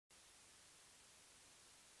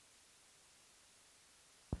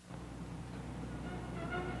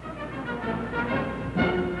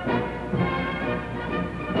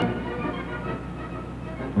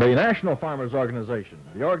The National Farmers Organization,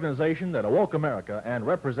 the organization that awoke America and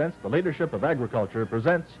represents the leadership of agriculture,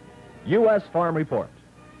 presents U.S. Farm Report,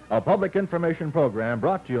 a public information program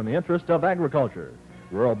brought to you in the interest of agriculture,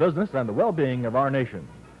 rural business, and the well-being of our nation.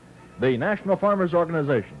 The National Farmers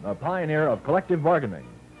Organization, a pioneer of collective bargaining,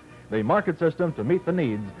 the market system to meet the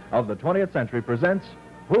needs of the 20th century, presents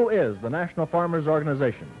Who is the National Farmers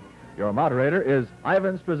Organization? Your moderator is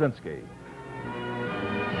Ivan Straczynski.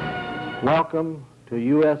 Welcome to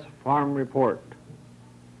U.S. Farm Report.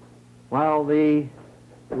 While the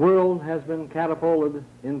world has been catapulted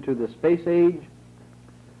into the space age,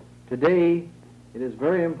 today it is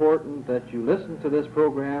very important that you listen to this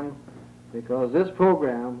program, because this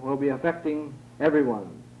program will be affecting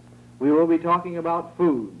everyone. We will be talking about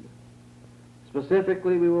food.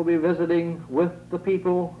 Specifically, we will be visiting with the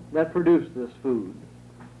people that produce this food.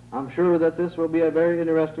 I'm sure that this will be a very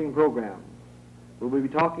interesting program. We'll be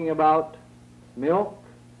talking about milk.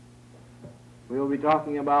 We'll be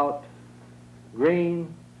talking about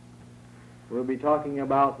grain. We'll be talking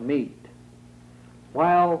about meat.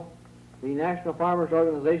 While the National Farmers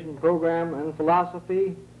Organization program and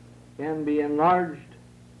philosophy can be enlarged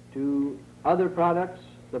to other products,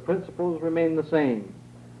 the principles remain the same.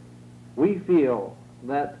 We feel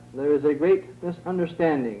that there is a great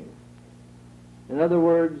misunderstanding. In other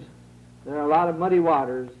words, there are a lot of muddy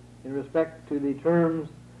waters in respect to the terms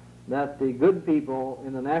that the good people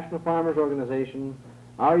in the National Farmers Organization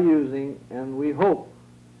are using, and we hope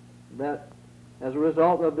that as a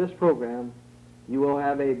result of this program, you will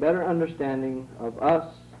have a better understanding of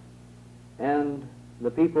us and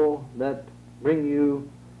the people that bring you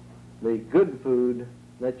the good food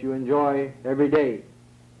that you enjoy every day.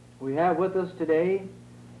 We have with us today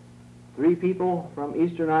 3 people from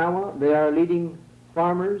eastern Iowa. They are leading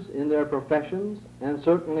farmers in their professions, and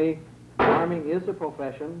certainly farming is a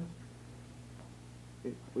profession.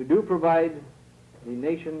 We do provide the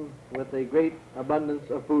nation with a great abundance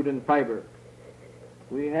of food and fiber.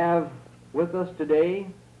 We have with us today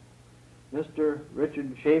Mr.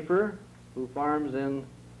 Richard Schaefer, who farms in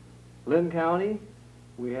Lynn County.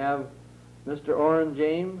 We have Mr. Orrin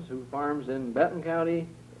James, who farms in Benton County.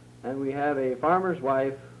 And we have a farmer's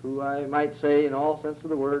wife, who I might say in all sense of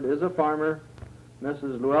the word is a farmer,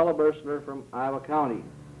 Mrs. Luella Bursler from Iowa County.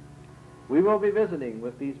 We will be visiting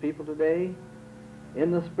with these people today in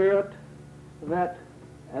the spirit that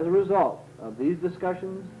as a result of these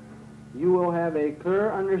discussions, you will have a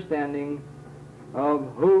clear understanding of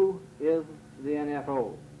who is the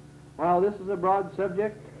NFO. While this is a broad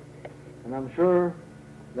subject, and I'm sure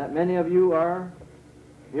that many of you are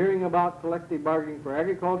hearing about collective bargaining for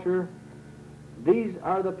agriculture, these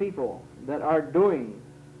are the people that are doing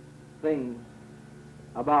things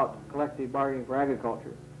about collective bargaining for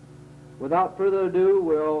agriculture. Without further ado,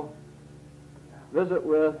 we'll visit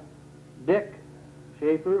with Dick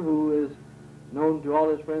Schaefer, who is known to all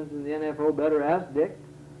his friends in the NFO better as Dick.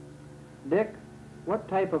 Dick, what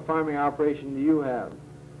type of farming operation do you have?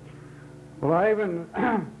 Well,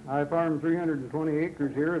 I farm 320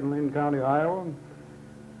 acres here in Lynn County, Iowa.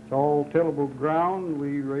 It's all tillable ground.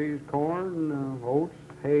 We raise corn, oats,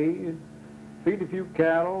 hay, feed a few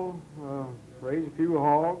cattle, raise a few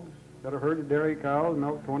hogs, got a herd of dairy cows,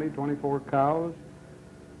 milk 20, 24 cows.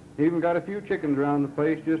 Even got a few chickens around the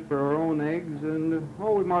place just for our own eggs, and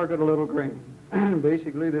we market a little grain.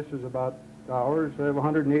 Basically, this is about ours. I have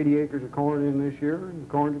 180 acres of corn in this year, and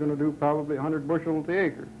corn's going to do probably 100 bushels the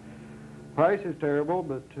acre. Price is terrible,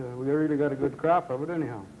 but we really got a good crop of it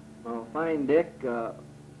anyhow. Well, fine, Dick.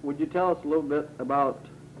 Would you tell us a little bit about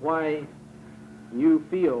why you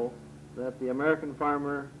feel that the American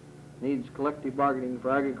farmer needs collective bargaining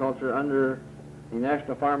for agriculture under the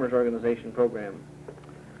National Farmers Organization program?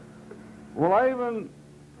 Well,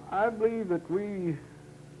 I believe that we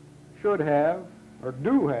should have, or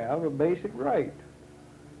do have, a basic right.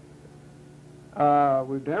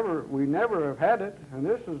 We never have had it, and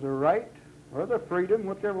this is the right, or the freedom,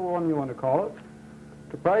 whichever one you want to call it,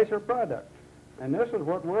 to price our product. And this is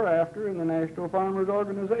what we're after in the National Farmers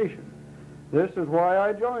Organization. This is why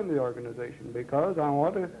I joined the organization, because I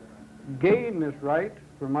want to gain this right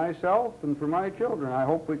for myself and for my children. I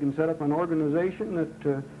hope we can set up an organization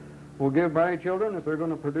that will give my children, if they're going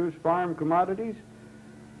to produce farm commodities,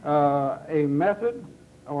 a method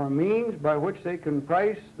or a means by which they can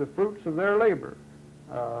price the fruits of their labor.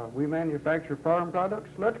 We manufacture farm products,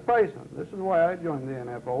 let's price them. This is why I joined the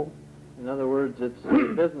NFO. In other words, it's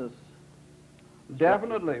business.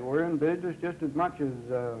 Definitely. We're in business just as much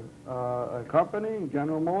as a company,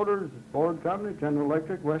 General Motors, Ford Company, General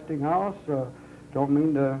Electric, Westinghouse. Don't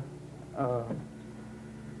mean to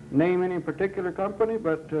name any particular company,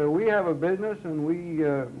 but we have a business and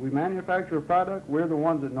we manufacture a product. We're the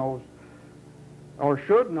ones that knows or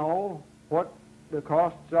should know what the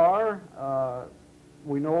costs are.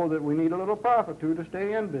 We know that we need a little profit to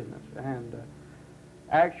stay in business, and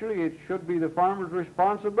actually it should be the farmer's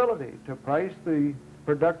responsibility to price the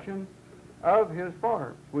production of his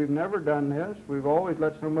farm. We've never done this. We've always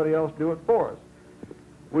let somebody else do it for us.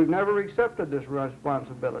 We've never accepted this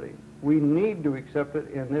responsibility. We need to accept it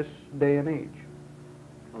in this day and age.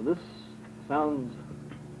 Well, this sounds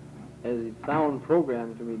as a sound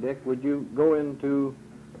program to me, Dick. Would you go into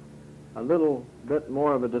a little bit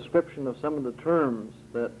more of a description of some of the terms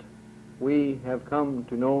that we have come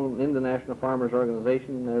to know in the National Farmers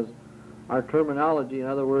Organization as our terminology? In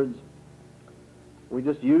other words, we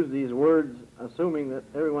just use these words assuming that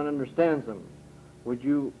everyone understands them. Would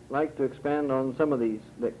you like to expand on some of these,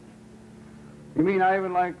 Dick? You mean,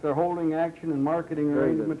 Ivan, like the holding action and marketing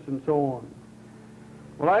arrangements and so on?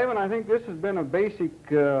 Well, Ivan, I think this has been a basic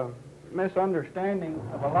misunderstanding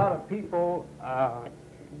of a lot of people.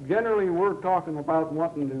 Generally, we're talking about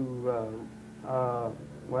wanting to,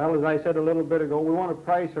 well, as I said a little bit ago, we want to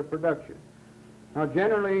price our production. Now,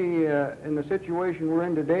 generally, in the situation we're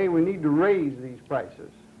in today, we need to raise these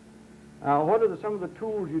prices. What are some of the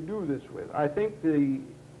tools you do this with? I think the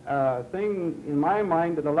thing in my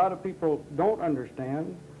mind that a lot of people don't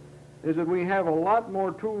understand is that we have a lot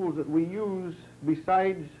more tools that we use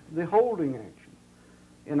besides the holding action.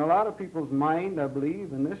 In a lot of people's mind, I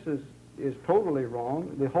believe, and this is totally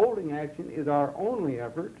wrong, the holding action is our only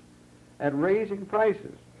effort at raising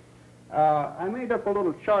prices. I made up a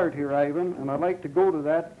little chart here, Ivan, and I'd like to go to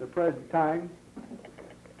that at the present time.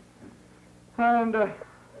 And,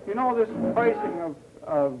 you know, this pricing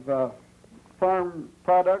of farm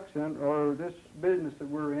products or this business that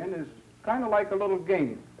we're in is kind of like a little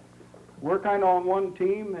game. We're kind of on one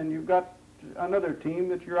team, and you've got another team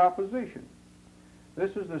that's your opposition.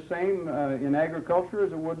 This is the same in agriculture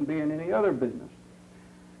as it wouldn't be in any other business.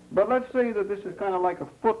 But let's say that this is kind of like a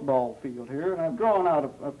football field here, and I've drawn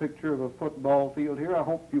out a picture of a football field here. I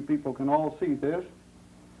hope you people can all see this.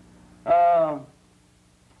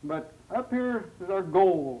 But up here is our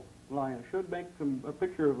goal line. I should make a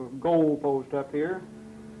picture of a goal post up here.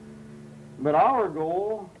 But our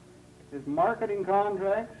goal is marketing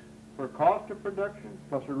contracts for cost of production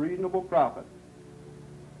plus a reasonable profit.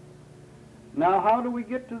 Now, how do we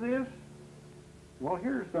get to this? Well,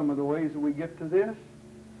 here's some of the ways that we get to this.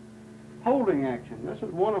 Holding action. This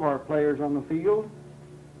is one of our players on the field.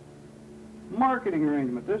 Marketing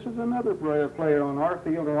arrangement. This is another player on our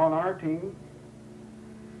field or on our team.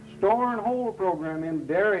 Store and hold program in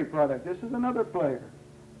dairy product. This is another player.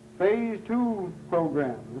 Phase 2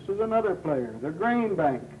 program. This is another player. The grain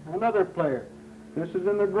bank. Another player. This is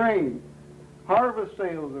in the grain. Harvest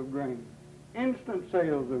sales of grain. Instant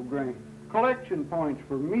sales of grain. Collection points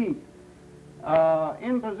for meat.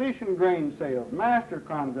 In-position grain sales, master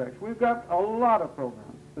contracts. We've got a lot of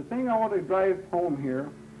programs. The thing I want to drive home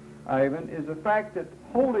here, Ivan, is the fact that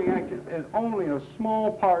holding action is only a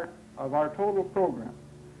small part of our total program.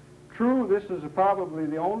 True, this is probably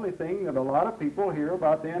the only thing that a lot of people hear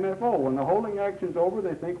about the NFO. When the holding action's over,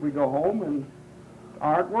 they think we go home and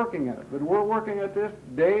aren't working at it. But we're working at this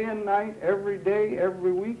day and night, every day,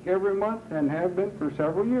 every week, every month, and have been for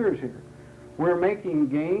several years here. We're making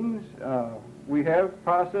gains. We have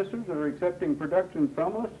processors that are accepting production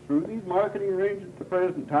from us through these marketing arrangements at the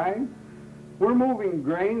present time. We're moving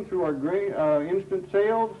grain through our grain instant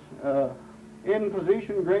sales,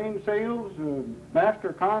 in-position grain sales.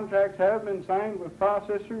 Master contracts have been signed with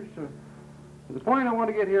processors. The point I want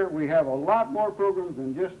to get here, we have a lot more programs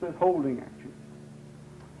than just this holding action.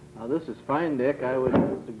 Now, this is fine, Dick. I would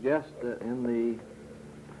suggest that in the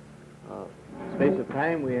space of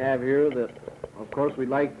time we have here that, of course, we'd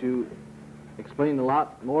like to explain a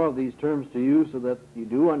lot more of these terms to you so that you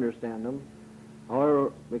do understand them.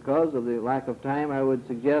 However, because of the lack of time, I would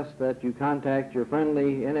suggest that you contact your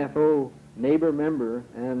friendly NFO neighbor member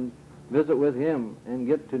and visit with him and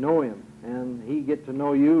get to know him, and he get to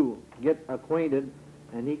know you, get acquainted,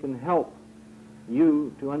 and he can help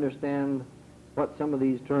you to understand what some of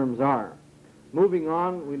these terms are. Moving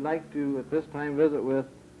on, we'd like to at this time visit with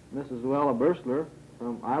Mrs. Luella Bursler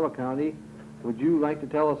from Iowa County. Would you like to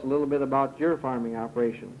tell us a little bit about your farming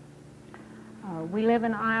operation? We live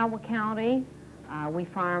in Iowa County. We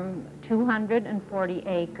farm 240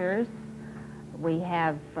 acres. We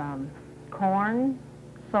have corn,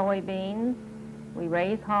 soybeans, we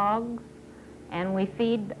raise hogs, and we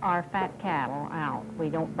feed our fat cattle out. We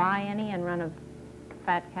don't buy any and run a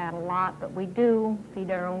fat cattle lot, but we do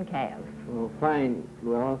feed our own calves. Well, fine,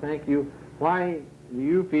 Luella, thank you. Why do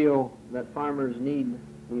you feel that farmers need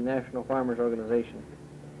the National Farmers Organization?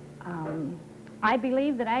 I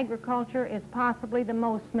believe that agriculture is possibly the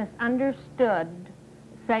most misunderstood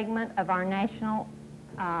segment of our national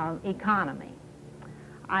economy.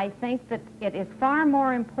 I think that it is far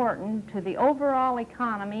more important to the overall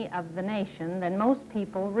economy of the nation than most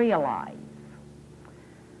people realize.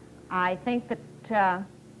 I think that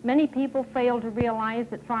many people fail to realize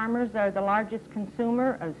that farmers are the largest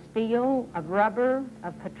consumer of steel, of rubber,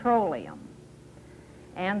 of petroleum,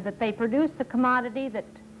 and that they produce the commodity that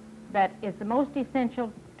is the most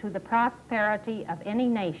essential to the prosperity of any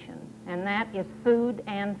nation, and that is food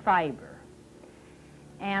and fiber.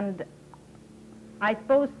 And I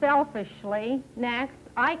suppose selfishly, next,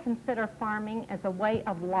 I consider farming as a way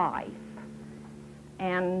of life.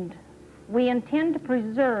 And we intend to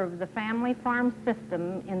preserve the family farm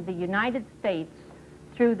system in the United States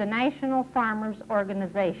through the National Farmers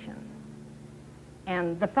Organization.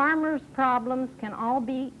 And the farmers' problems can all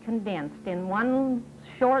be condensed in one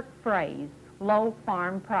short phrase: low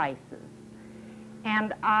farm prices.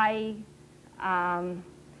 And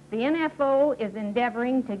the NFO is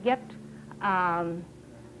endeavoring to get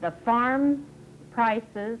the farm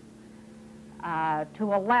prices to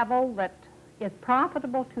a level that is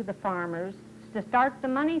profitable to the farmers, to start the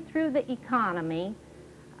money through the economy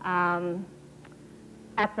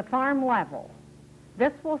at the farm level.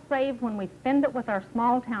 This will save when we spend it with our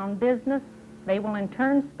small town business. They will in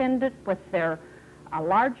turn spend it with their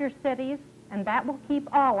larger cities, and that will keep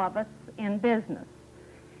all of us in business.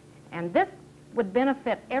 And this would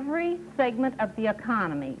benefit every segment of the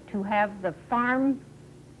economy to have the farm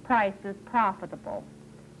prices profitable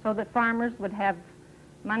so that farmers would have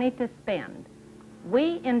money to spend.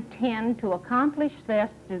 We intend to accomplish this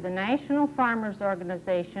through the National Farmers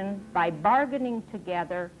Organization by bargaining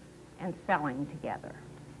together and selling together.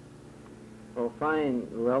 Well, fine,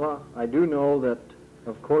 Luella. I do know that,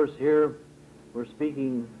 of course, here we're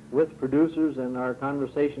speaking with producers, and our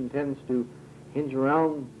conversation tends to hinge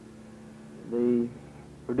around the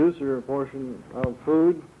producer portion of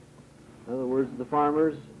food. In other words, the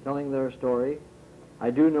farmers telling their story. I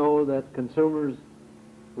do know that consumers,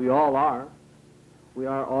 we all are. We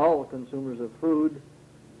are all consumers of food,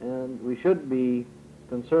 and we should be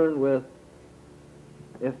concerned with,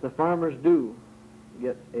 if the farmers do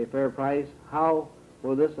get a fair price, how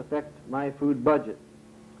will this affect my food budget?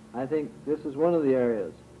 I think this is one of the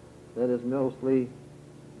areas that is mostly,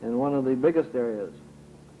 and one of the biggest areas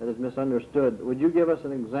that is misunderstood. Would you give us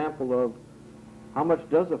an example of how much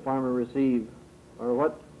does a farmer receive, or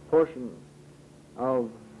what portion of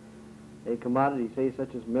a commodity, say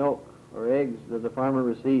such as milk or eggs, does a farmer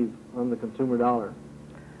receive on the consumer dollar?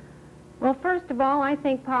 Well, first of all, I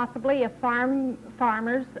think possibly if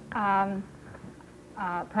farmers'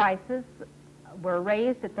 prices were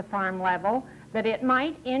raised at the farm level, that it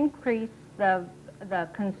might increase the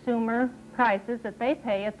consumer prices that they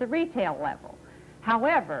pay at the retail level.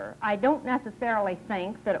 However, I don't necessarily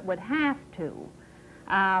think that it would have to.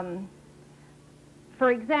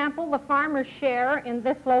 For example, the farmer's share in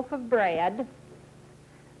this loaf of bread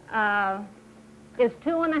is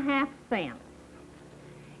 2.5 cents.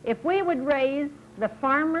 If we would raise the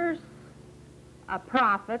farmer's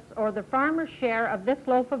profits, or the farmer's share of this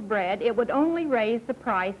loaf of bread, it would only raise the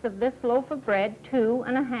price of this loaf of bread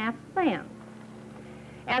 2.5 cents.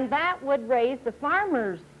 And that would raise the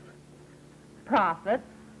farmer's profits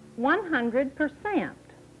 100%.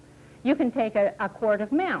 You can take a quart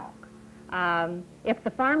of milk. If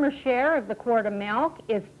the farmer's share of the quart of milk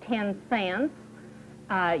is 10 cents,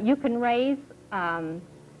 you can raise,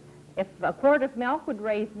 if a quart of milk would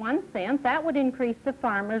raise 1 cent, that would increase the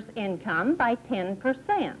farmer's income by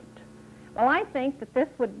 10%. Well, I think that this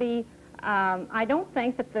would be, I don't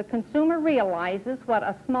think that the consumer realizes what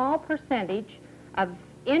a small percentage of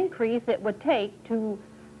increase it would take to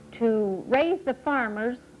raise the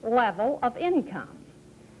farmer's level of income.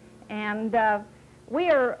 And we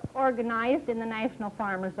are organized in the National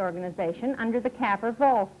Farmers Organization under the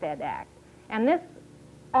Capper-Volstead Act. And this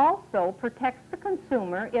also protects the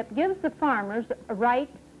consumer. It gives the farmers a right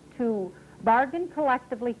to bargain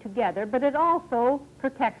collectively together, but it also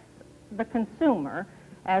protects the consumer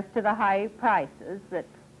as to the high prices that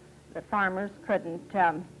the farmers couldn't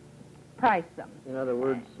price them. In other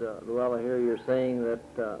words, Luella, here you're saying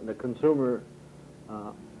that the consumer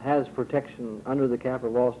has protection under the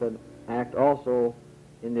Capper-Volstead Act also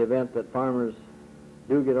in the event that farmers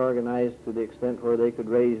do get organized to the extent where they could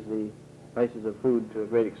raise the prices of food to a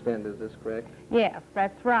great extent. Is this correct? Yes,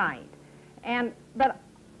 that's right. But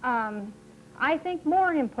I think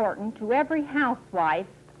more important to every housewife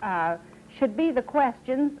should be the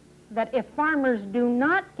questions that if farmers do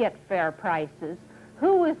not get fair prices,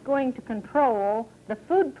 who is going to control the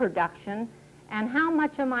food production, and how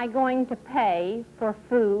much am I going to pay for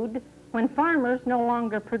food when farmers no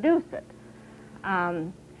longer produce it?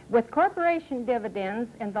 With corporation dividends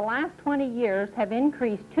in the last 20 years have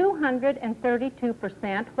increased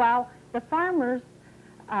 232%, while the farmers'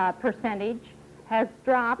 percentage has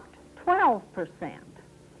dropped 12%.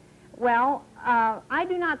 Well, I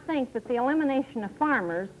do not think that the elimination of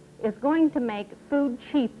farmers is going to make food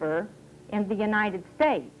cheaper in the United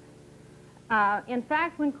States. In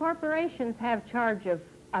fact, when corporations have charge of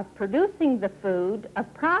producing the food,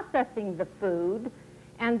 of processing the food,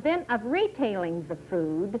 and then of retailing the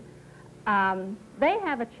food, they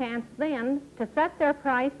have a chance then to set their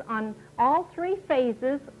price on all three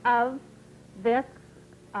phases of this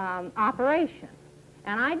operation.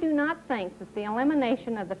 And I do not think that the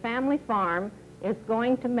elimination of the family farm is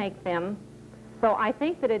going to make them, so I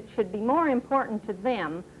think that it should be more important to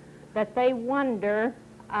them that they wonder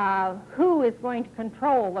who is going to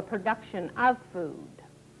control the production of food,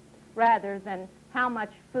 rather than how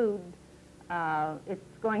much food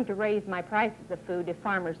it's going to raise my prices of food if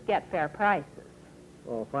farmers get fair prices.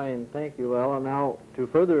 Well, fine. Thank you, Ella. Now, to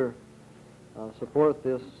further support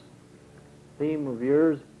this theme of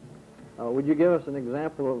yours, would you give us an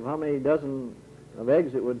example of how many dozen of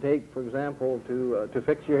eggs it would take, for example, to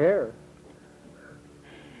fix your hair?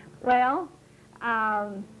 Well,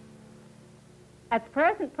 at the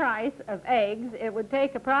present price of eggs, it would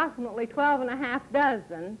take approximately 12.5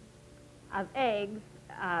 dozen of eggs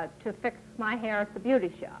to fix my hair at the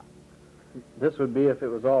beauty shop. This would be if it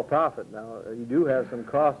was all profit. Now, you do have some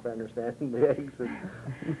cost, I understand, in the eggs.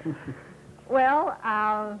 Well,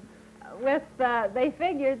 they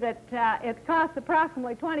figured that it costs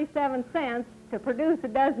approximately 27 cents to produce a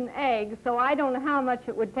dozen eggs, so I don't know how much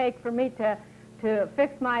it would take for me to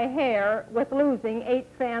fix my hair with losing 8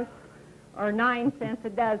 cents or 9 cents a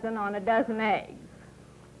dozen on a dozen eggs.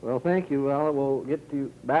 Well, thank you, Ella. We'll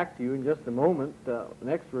get back to you in just a moment.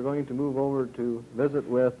 Next, we're going to move over to visit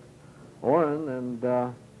with Orrin,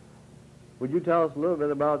 and would you tell us a little bit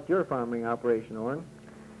about your farming operation, Orrin?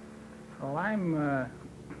 Well, I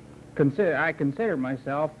consider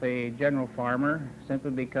myself a general farmer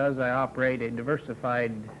simply because I operate a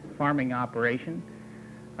diversified farming operation.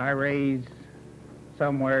 I raise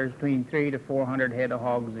somewhere between 300 to 400 head of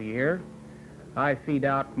hogs a year. I feed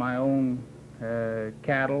out my own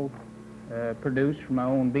cattle produced from my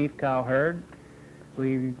own beef cow herd.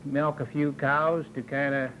 We milk a few cows to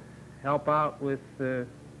kind of help out with the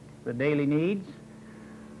daily needs.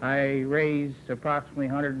 I raise approximately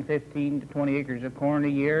 115 to 20 acres of corn a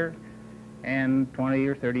year and 20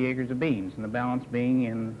 or 30 acres of beans, and the balance being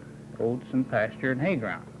in oats and pasture and hay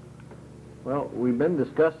ground. Well, we've been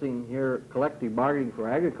discussing here collective bargaining for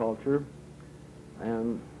agriculture,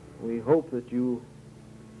 and we hope that you,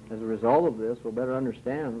 as a result of this, will better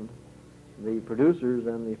understand the producers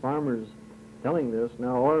and the farmers telling this.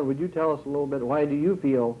 Now, Orrin, would you tell us a little bit, why do you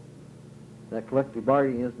feel that collective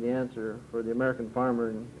bargaining is the answer for the American farmer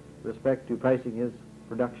in respect to pricing his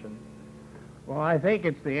production? Well, I think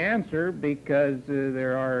it's the answer because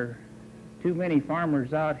there are too many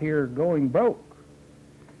farmers out here going broke.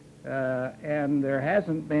 And there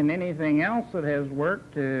hasn't been anything else that has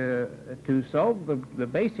worked to solve the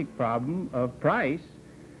basic problem of price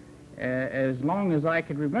as long as I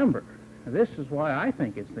can remember. This is why I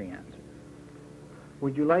think it's the answer.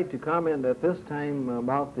 Would you like to comment at this time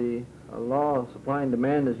about the law of supply and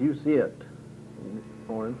demand as you see it,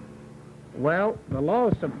 Orrin? Well, the law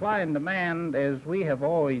of supply and demand, as we have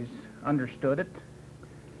always understood it,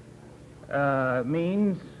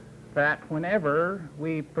 means that whenever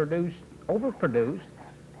we overproduced,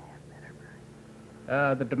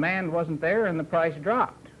 the demand wasn't there and the price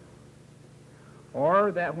dropped.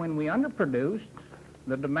 Or that when we underproduced,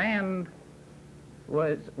 the demand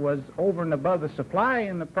was over and above the supply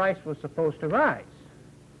and the price was supposed to rise.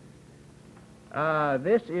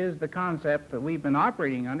 This is the concept that we've been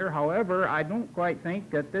operating under. However, I don't quite think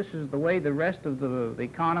that this is the way the rest of the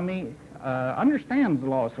economy understands the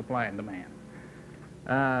law of supply and demand.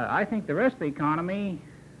 I think the rest of the economy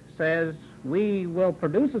says we will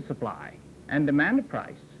produce a supply and demand a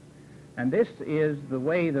price. And this is the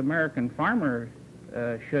way the American farmer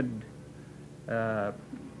should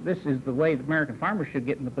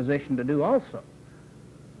get in the position to do also.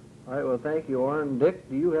 All right, well, thank you, Orrin. Dick,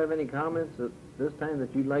 do you have any comments at this time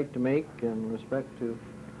that you'd like to make in respect to?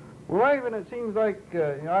 Well, Ivan, it seems like,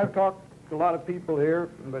 I've talked to a lot of people here,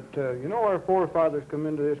 but, our forefathers come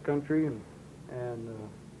into this country, and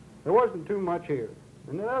there wasn't too much here,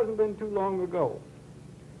 and it hasn't been too long ago.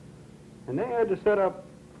 And they had to set up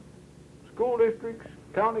school districts,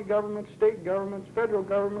 county governments, state governments, federal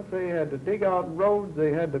governments, they had to dig out roads,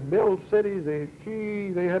 they had to build cities,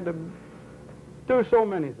 they had to do so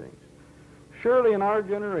many things. Surely in our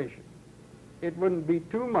generation, it wouldn't be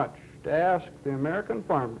too much to ask the American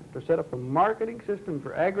farmer to set up a marketing system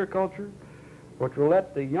for agriculture which will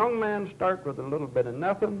let the young man start with a little bit of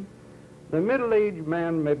nothing, the middle-aged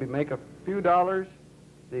man maybe make a few dollars,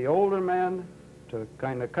 the older man to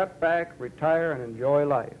kind of cut back, retire, and enjoy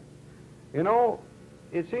life. You know,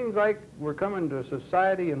 it seems like we're coming to a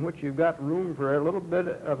society in which you've got room for a little bit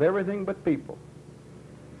of everything but people.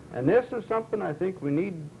 And this is something I think we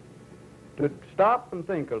need to stop and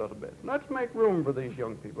think a little bit. Let's make room for these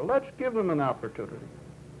young people. Let's give them an opportunity.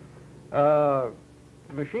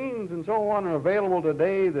 Machines and so on are available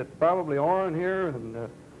today that probably Orrin here and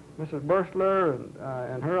Mrs. Bursler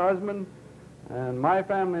and her husband and my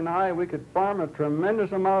family and I, we could farm a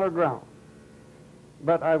tremendous amount of ground.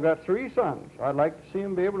 But I've got 3 sons. I'd like to see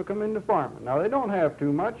them be able to come into farming. Now, they don't have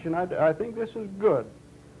too much, and I think this is good.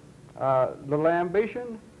 Little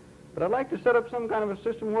ambition, but I'd like to set up some kind of a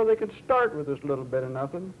system where they could start with this little bit of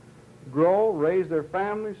nothing, grow, raise their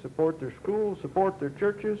families, support their schools, support their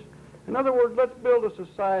churches. In other words, let's build a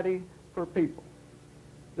society for people.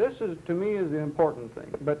 This is, to me, is the important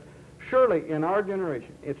thing. But surely, in our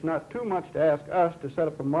generation, it's not too much to ask us to set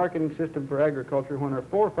up a marketing system for agriculture when our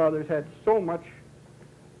forefathers had so much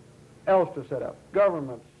else to set up,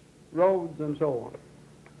 governments, roads, and so on.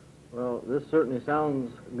 Well, this certainly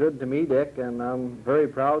sounds good to me, Dick, and I'm very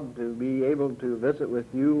proud to be able to visit with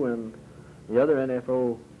you and the other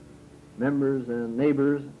NFO members and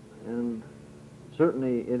neighbors, and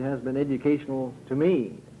certainly it has been educational to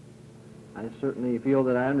me. I certainly feel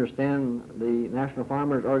that I understand the National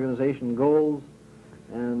Farmers Organization goals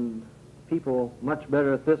and people much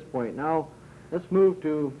better at this point. Now, let's move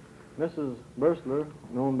to Mrs. Bursler,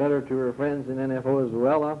 known better to her friends in NFO as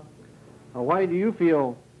Luella. Why do you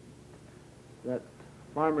feel that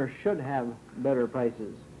farmers should have better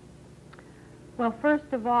prices? Well,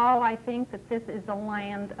 first of all, I think that this is a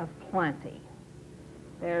land of plenty.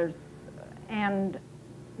 And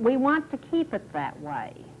we want to keep it that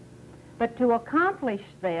way. But to accomplish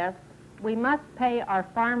this, we must pay our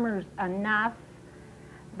farmers enough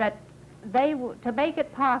that to make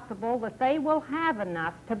it possible that they will have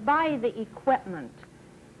enough to buy the equipment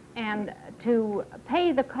and to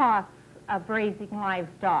pay the costs of raising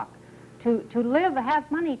livestock, to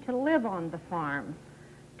have money to live on the farm,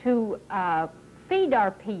 to feed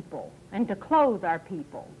our people and to clothe our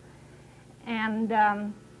people. And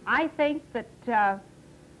I think that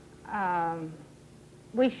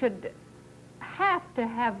we should have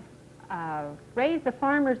to raise the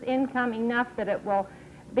farmer's income enough that it will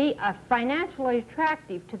be financially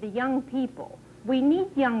attractive to the young people. We need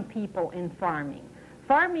young people in farming.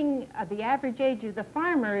 Farming, the average age of the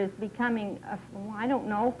farmer is becoming, I don't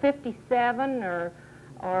know, 57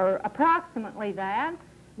 or approximately that.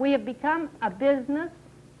 We have become a business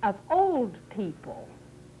of old people.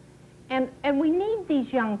 And we need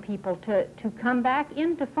these young people to come back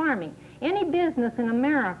into farming. Any business in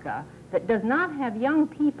America that does not have young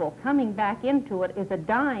people coming back into it is a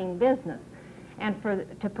dying business. And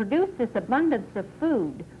to produce this abundance of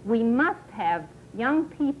food, we must have young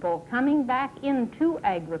people coming back into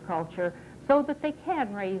agriculture so that they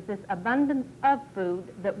can raise this abundance of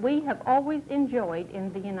food that we have always enjoyed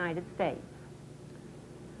in the United States.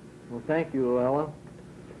 Well, thank you, Luella.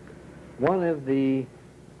 One of the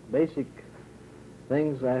basic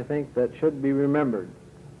things I think that should be remembered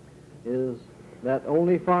is that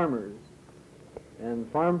only farmers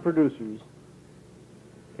and farm producers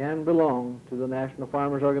can belong to the National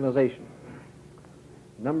Farmers Organization.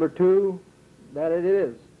 Number 2, that it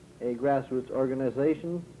is a grassroots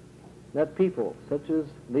organization, that people such as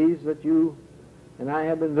these that you and I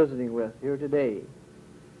have been visiting with here today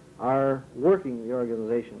are working the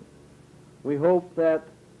organization. We hope that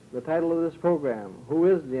the title of this program, Who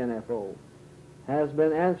is the NFO?, has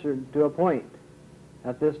been answered to a point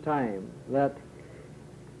at this time, that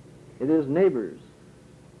it is neighbors,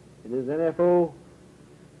 it is NFO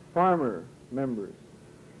farmer members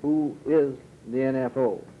who is the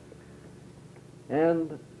NFO.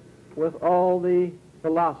 And with all the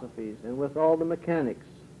philosophies and with all the mechanics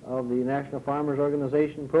of the National Farmers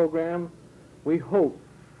Organization program, we hope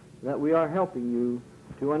that we are helping you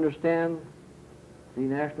to understand the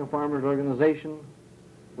National Farmers Organization,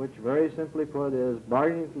 which very simply put is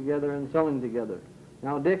bargaining together and selling together.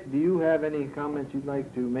 Now, Dick, do you have any comments you'd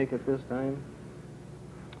like to make at this time?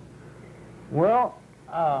 Well,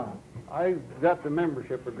 I've got the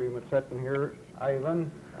membership agreement set in here,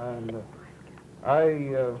 Ivan, and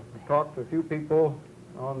I talked to a few people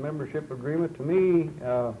on membership agreement. To me,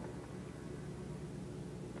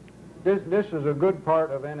 this is a good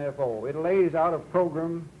part of NFO. It lays out a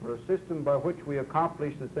program or a system by which we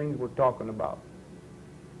accomplish the things we're talking about.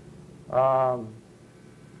 I'll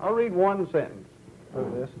read one sentence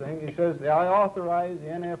of this thing. It says, I authorize the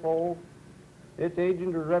NFO, its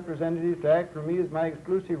agent or representative, to act for me as my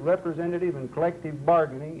exclusive representative in collective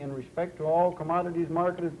bargaining in respect to all commodities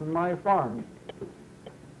marketed from my farm.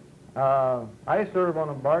 I serve on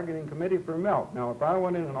a bargaining committee for milk. Now, if I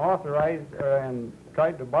went in and authorized and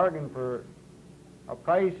tried to bargain for a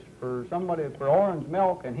price for somebody for orange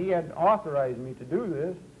milk, and he had authorized me to do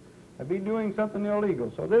this, I'd be doing something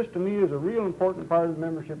illegal. So this, to me, is a real important part of the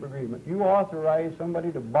membership agreement. You authorize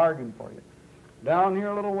somebody to bargain for you. Down here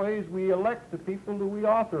a little ways, we elect the people that we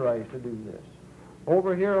authorize to do this.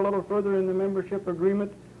 Over here a little further in the membership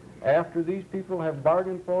agreement, after these people have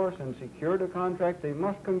bargained for us and secured a contract, they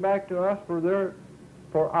must come back to us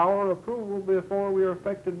for our approval before we are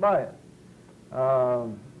affected by it.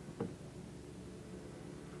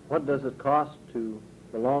 What does it cost to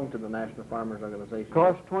belong to the National Farmers Organization? It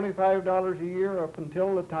costs $25 a year up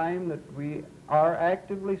until the time that we are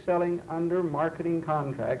actively selling under marketing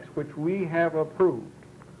contracts, which we have approved.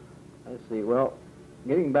 I see. Well,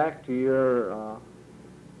 getting back to your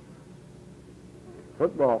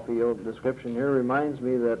football field description here reminds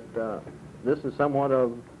me that this is somewhat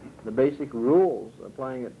of the basic rules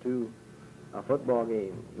applying it to a football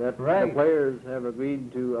game that the players have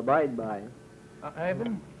agreed to abide by.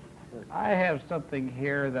 Ivan, I have something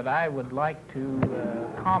here that I would like to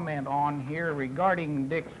comment on here regarding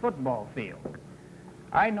Dick's football field.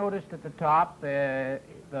 I noticed at the top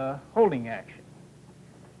the holding action,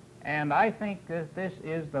 and I think that this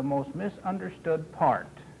is the most misunderstood part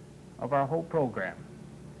of our whole program.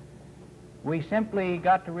 We simply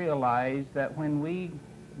got to realize that when we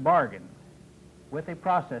bargain with a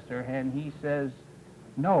processor and he says,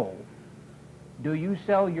 no, do you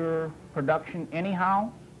sell your production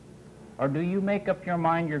anyhow? Or do you make up your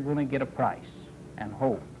mind you're going to get a price and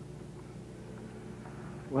hold?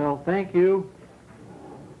 Well, thank you.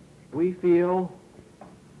 We feel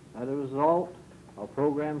that as a result of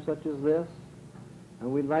programs such as this,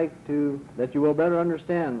 and we'd like that you will better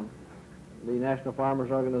understand the National Farmers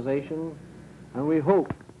Organization, and we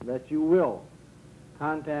hope that you will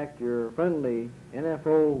contact your friendly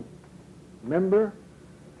NFO member.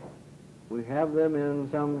 We have them in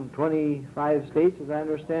some 25 states, as I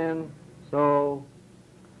understand. So,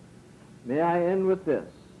 may I end with this,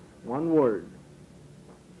 one word.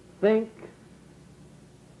 Think,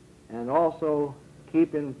 and also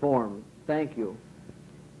keep informed. Thank you.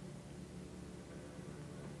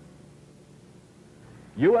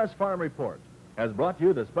 U.S. Farm Report has brought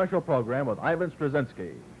you the special program with Ivan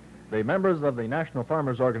Straczynski. The members of the National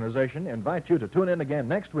Farmers Organization invite you to tune in again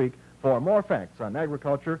next week for more facts on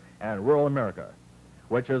agriculture and rural America,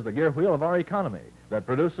 which is the gear wheel of our economy that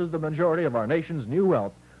produces the majority of our nation's new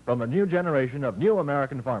wealth from a new generation of new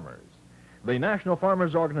American farmers. The National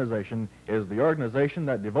Farmers Organization is the organization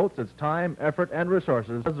that devotes its time, effort, and resources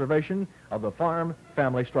to the preservation of the farm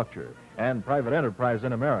family structure and private enterprise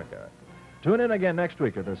in America. Tune in again next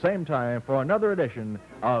week at the same time for another edition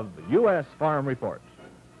of the U.S. Farm Report.